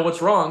means we know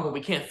what's wrong, but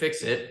we can't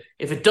fix it.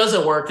 If it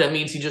doesn't work, that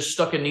means he just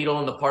stuck a needle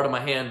in the part of my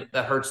hand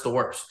that hurts the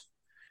worst.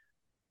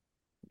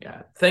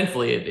 Yeah,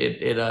 thankfully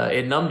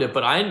it numbed it,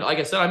 but like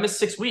I said, I missed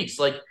 6 weeks.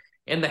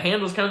 And the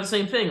hand was kind of the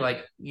same thing.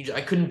 I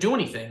couldn't do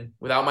anything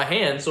without my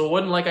hand, so it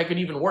wasn't like I could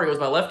even work. It was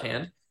my left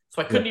hand,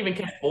 so I couldn't even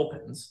catch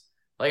bullpens.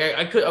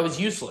 I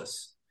was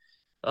useless.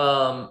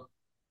 The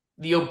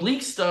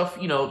oblique stuff,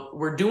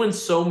 we're doing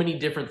so many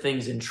different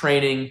things in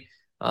training.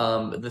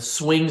 The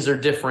swings are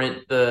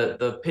different.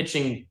 The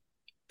pitching,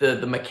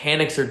 the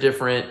mechanics are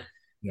different.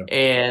 Yeah.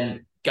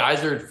 And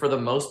guys are, for the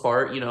most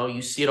part,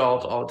 you see it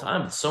all the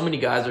time. So many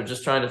guys are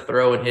just trying to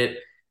throw and hit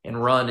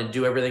and run and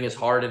do everything as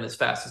hard and as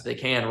fast as they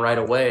can right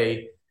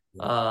away.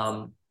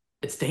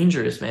 It's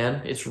dangerous,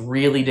 man. It's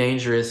really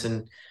dangerous.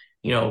 And,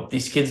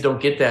 these kids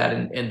don't get that.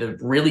 And the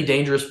really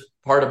dangerous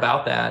part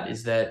about that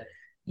is that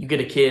you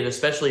get a kid,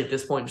 especially at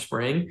this point in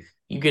spring,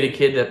 you get a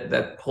kid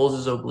that pulls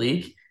his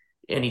oblique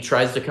and he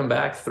tries to come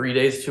back 3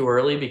 days too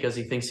early because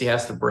he thinks he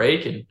has to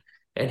break,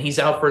 and he's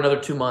out for another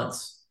 2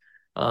 months.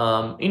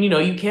 And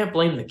you can't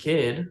blame the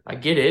kid. I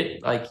get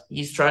it. Like,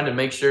 he's trying to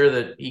make sure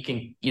that he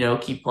can,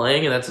 keep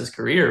playing, and that's his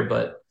career.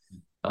 But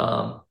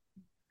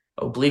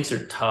obliques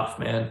are tough,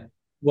 man.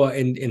 Well,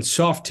 and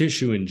soft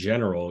tissue in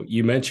general,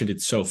 you mentioned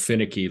it's so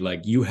finicky.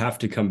 Like, you have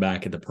to come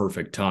back at the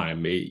perfect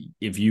time.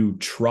 If you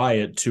try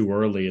it too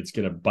early, it's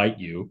going to bite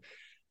you.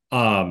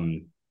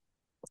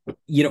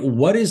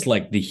 What is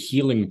like the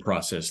healing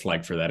process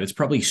like for that? It's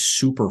probably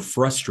super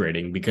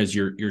frustrating because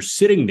you're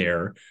sitting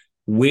there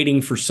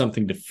waiting for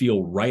something to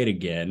feel right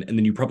again, and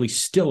then you probably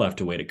still have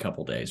to wait a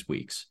couple days,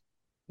 weeks.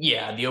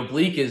 Yeah, the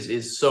oblique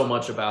is so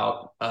much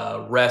about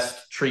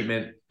rest,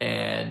 treatment,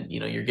 and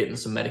you're getting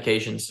some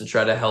medications to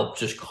try to help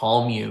just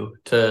calm you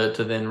to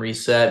then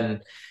reset.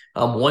 And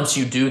once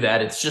you do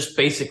that, it's just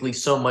basically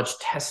so much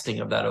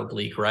testing of that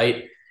oblique,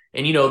 right?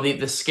 And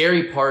the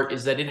scary part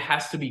is that it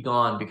has to be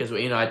gone because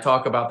I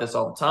talk about this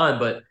all the time,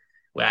 but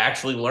I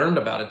actually learned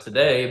about it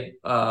today.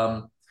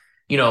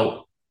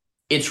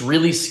 It's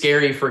really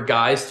scary for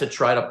guys to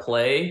try to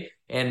play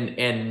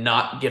and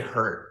not get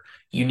hurt.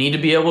 You need to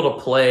be able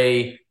to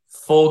play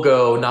full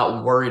go,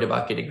 not worried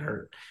about getting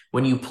hurt.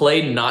 When you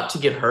play not to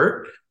get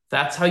hurt,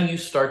 that's how you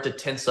start to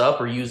tense up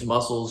or use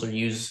muscles or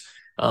use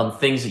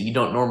things that you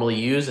don't normally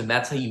use, and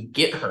that's how you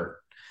get hurt.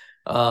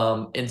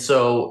 And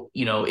so,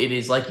 it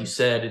is, like you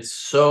said, it's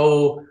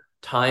so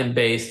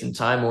time-based and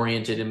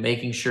time-oriented and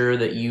making sure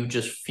that you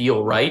just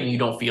feel right and you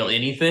don't feel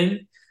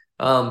anything.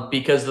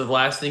 Because the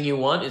last thing you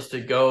want is to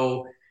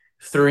go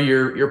through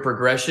your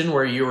progression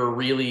where you were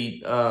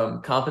really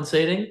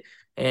compensating,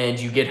 and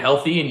you get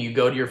healthy and you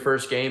go to your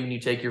first game and you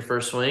take your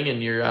first swing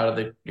and you're out of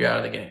the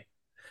game.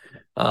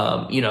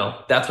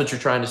 That's what you're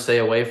trying to stay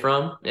away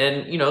from.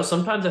 And,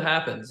 sometimes it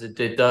happens.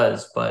 It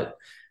does. But,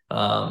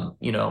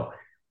 the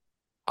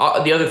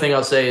other thing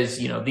I'll say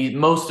is,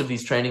 most of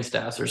these training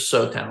staffs are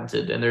so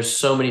talented, and there's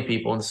so many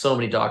people and so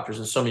many doctors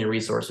and so many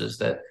resources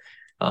that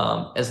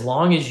as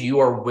long as you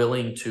are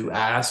willing to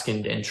ask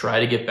and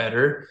try to get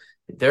better,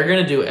 they're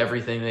going to do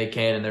everything they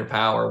can in their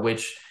power,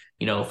 which,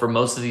 for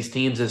most of these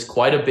teams is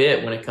quite a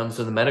bit when it comes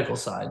to the medical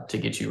side to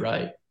get you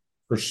right.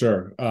 For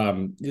sure.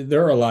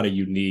 There are a lot of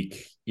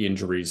unique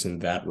injuries in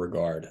that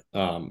regard.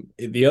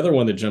 The other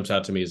one that jumps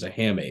out to me is a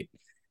hamate.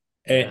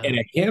 And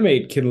a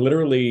hamate can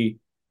literally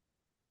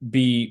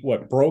be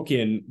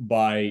broken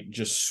by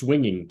just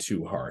swinging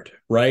too hard,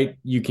 right?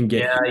 You can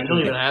get it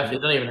doesn't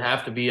even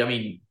have to be. I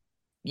mean,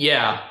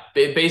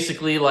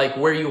 basically, like,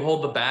 where you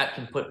hold the bat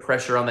can put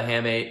pressure on the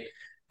hamate.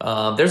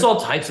 There's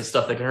all types of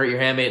stuff that can hurt your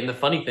hamate, and the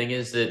funny thing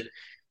is that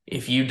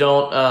if you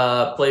don't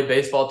play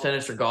baseball,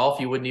 tennis, or golf,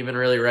 you wouldn't even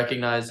really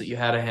recognize that you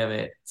had a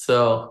hamate.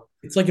 So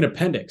it's like an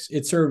appendix.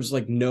 It serves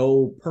like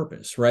no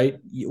purpose, right?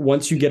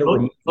 Once you get it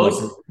removed,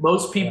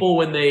 most people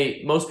when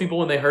they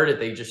hurt it,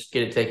 they just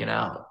get it taken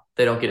out.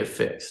 They don't get it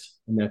fixed,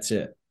 and that's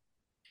it.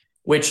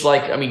 Which,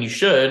 you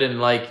should, and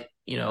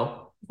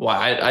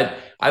why?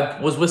 I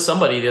was with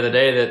somebody the other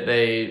day that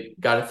they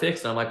got it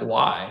fixed, and I'm like,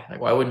 why? Like,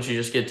 why wouldn't you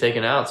just get it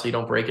taken out so you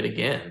don't break it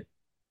again?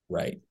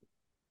 Right.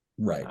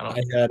 I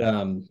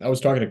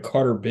was talking to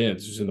Carter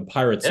Binns, who's in the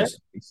Pirates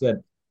system. He said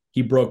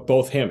he broke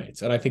both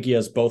hammates, and I think he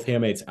has both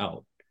hammates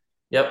out.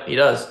 Yep, he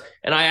does.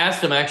 And I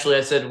asked him, actually,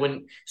 I said,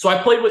 so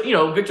I played with,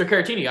 Victor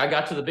Caratini. I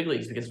got to the big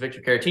leagues because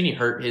Victor Caratini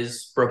broke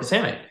his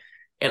hamate.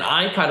 And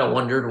I kind of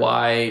wondered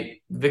why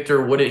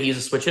Victor he's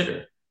a switch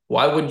hitter.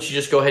 Why wouldn't you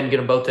just go ahead and get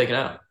them both taken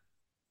out?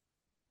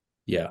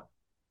 Yeah.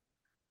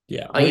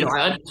 I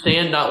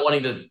understand not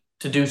wanting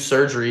to do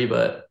surgery,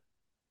 but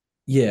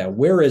yeah,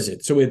 where is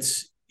it? So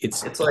it's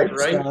like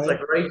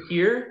right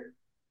here,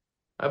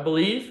 I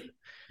believe.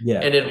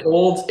 Yeah. And it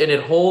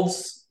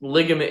holds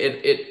ligament.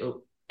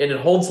 It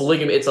holds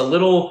ligament. It's a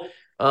little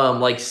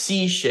like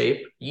C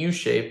shape, U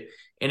shape,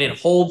 and it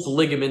holds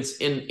ligaments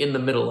in the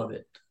middle of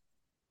it.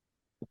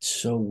 It's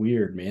so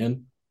weird,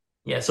 man.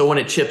 Yeah, so when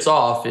it chips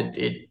off,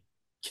 it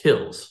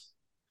kills.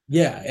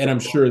 Yeah, and I'm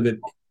sure that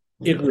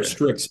it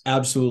restricts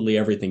absolutely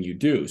everything you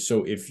do.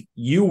 So if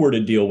you were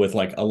to deal with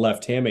like a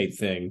left hamate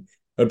thing,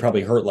 it would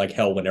probably hurt like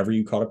hell whenever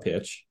you caught a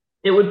pitch.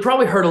 It would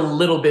probably hurt a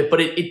little bit,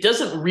 but it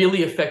doesn't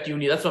really affect you.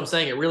 That's what I'm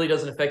saying. It really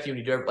doesn't affect you when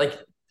you do it. Like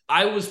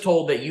I was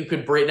told that you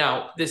could break.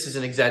 Now this is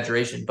an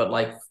exaggeration, but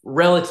like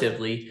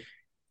relatively,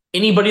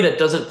 anybody that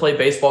doesn't play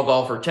baseball,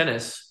 golf, or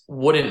tennis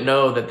wouldn't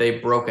know that they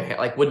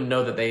wouldn't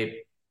know that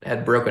they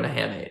had broken a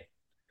hamate.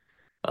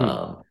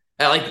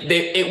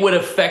 It would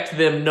affect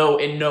them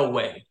in no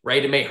way,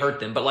 right? It may hurt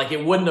them, but like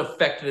it wouldn't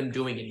affect them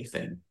doing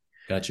anything.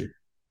 Gotcha.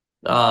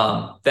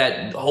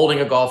 That holding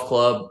a golf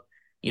club,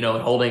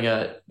 holding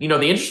the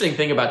interesting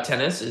thing about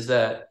tennis is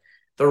that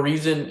the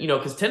reason,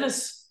 because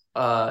tennis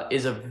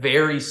is a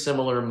very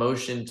similar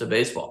motion to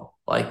baseball.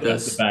 Like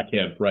the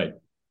backhand, right?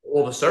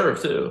 Well, the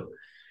serve too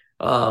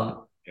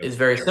is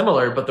very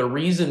similar, but the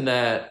reason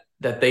that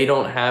they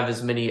don't have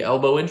as many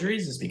elbow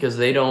injuries is because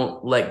they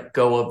don't let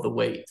go of the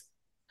weight.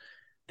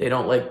 They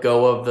don't let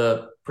go of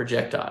the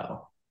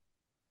projectile.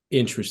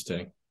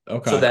 Interesting.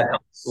 Okay. So that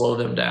helps slow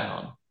them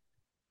down.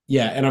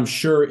 Yeah, and I'm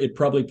sure it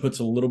probably puts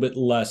a little bit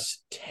less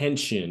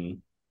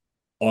tension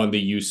on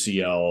the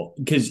UCL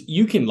because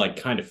you can like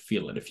kind of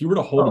feel it. If you were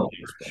to hold a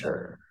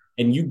baseball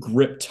and you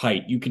grip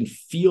tight, you can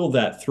feel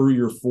that through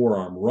your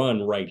forearm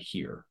run right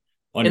here.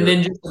 And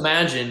then just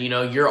imagine,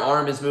 your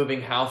arm is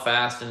moving how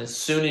fast, and as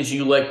soon as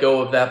you let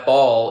go of that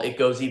ball, it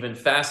goes even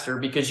faster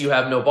because you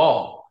have no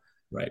ball.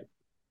 Right.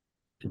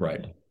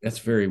 That's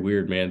very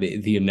weird, man.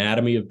 The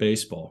anatomy of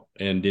baseball,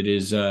 and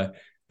it's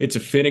a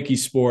finicky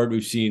sport.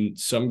 We've seen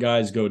some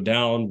guys go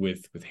down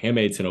with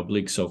hamates and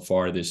obliques so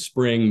far this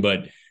spring,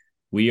 but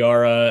we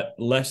are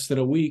less than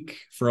a week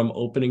from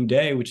opening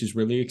day, which is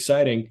really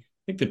exciting. I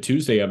think the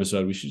Tuesday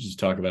episode, we should just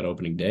talk about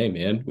opening day,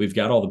 man. We've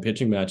got all the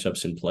pitching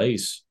matchups in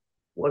place.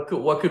 What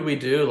could we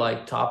do?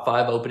 Like top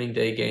 5 opening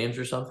day games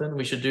or something?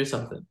 We should do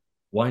something.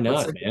 Why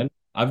not, man?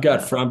 I've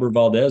got Framber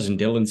Valdez and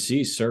Dylan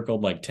Cease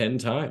circled like 10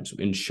 times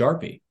in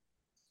Sharpie.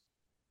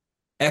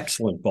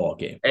 Excellent ball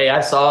game. Hey,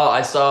 I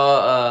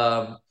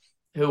saw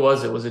who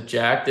was it? Was it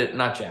Jack?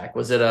 Not Jack.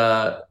 Was it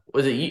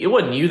it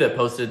wasn't you that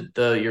posted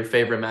your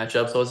favorite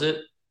matchups, was it?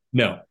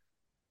 No.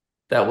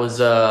 That was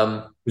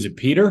it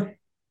Peter?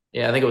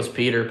 Yeah, I think it was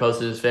Peter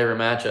posted his favorite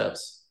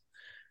matchups.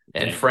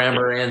 And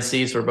Framber and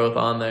Cease were both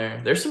on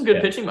there. There's some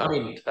good pitching. I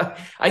mean,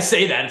 I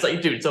say that. It's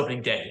like, dude, it's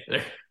opening day.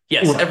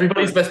 Yes, right.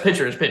 Everybody's best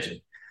pitcher is pitching.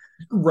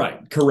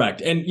 Right,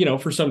 correct. And,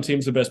 for some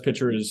teams, the best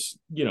pitcher is,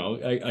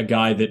 a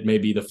guy that may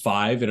be the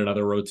 5 in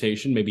another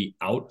rotation, maybe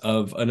out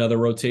of another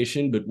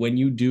rotation. But when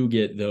you do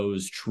get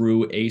those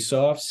true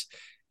ace-offs,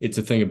 it's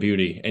a thing of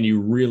beauty. And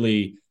you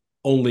really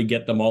only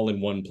get them all in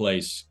one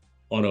place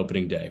on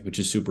opening day, which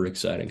is super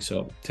exciting.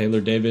 So,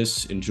 Taylor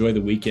Davis, enjoy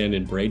the weekend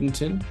in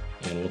Bradenton,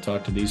 and we'll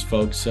talk to these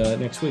folks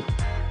next week.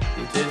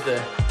 See you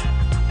Tuesday.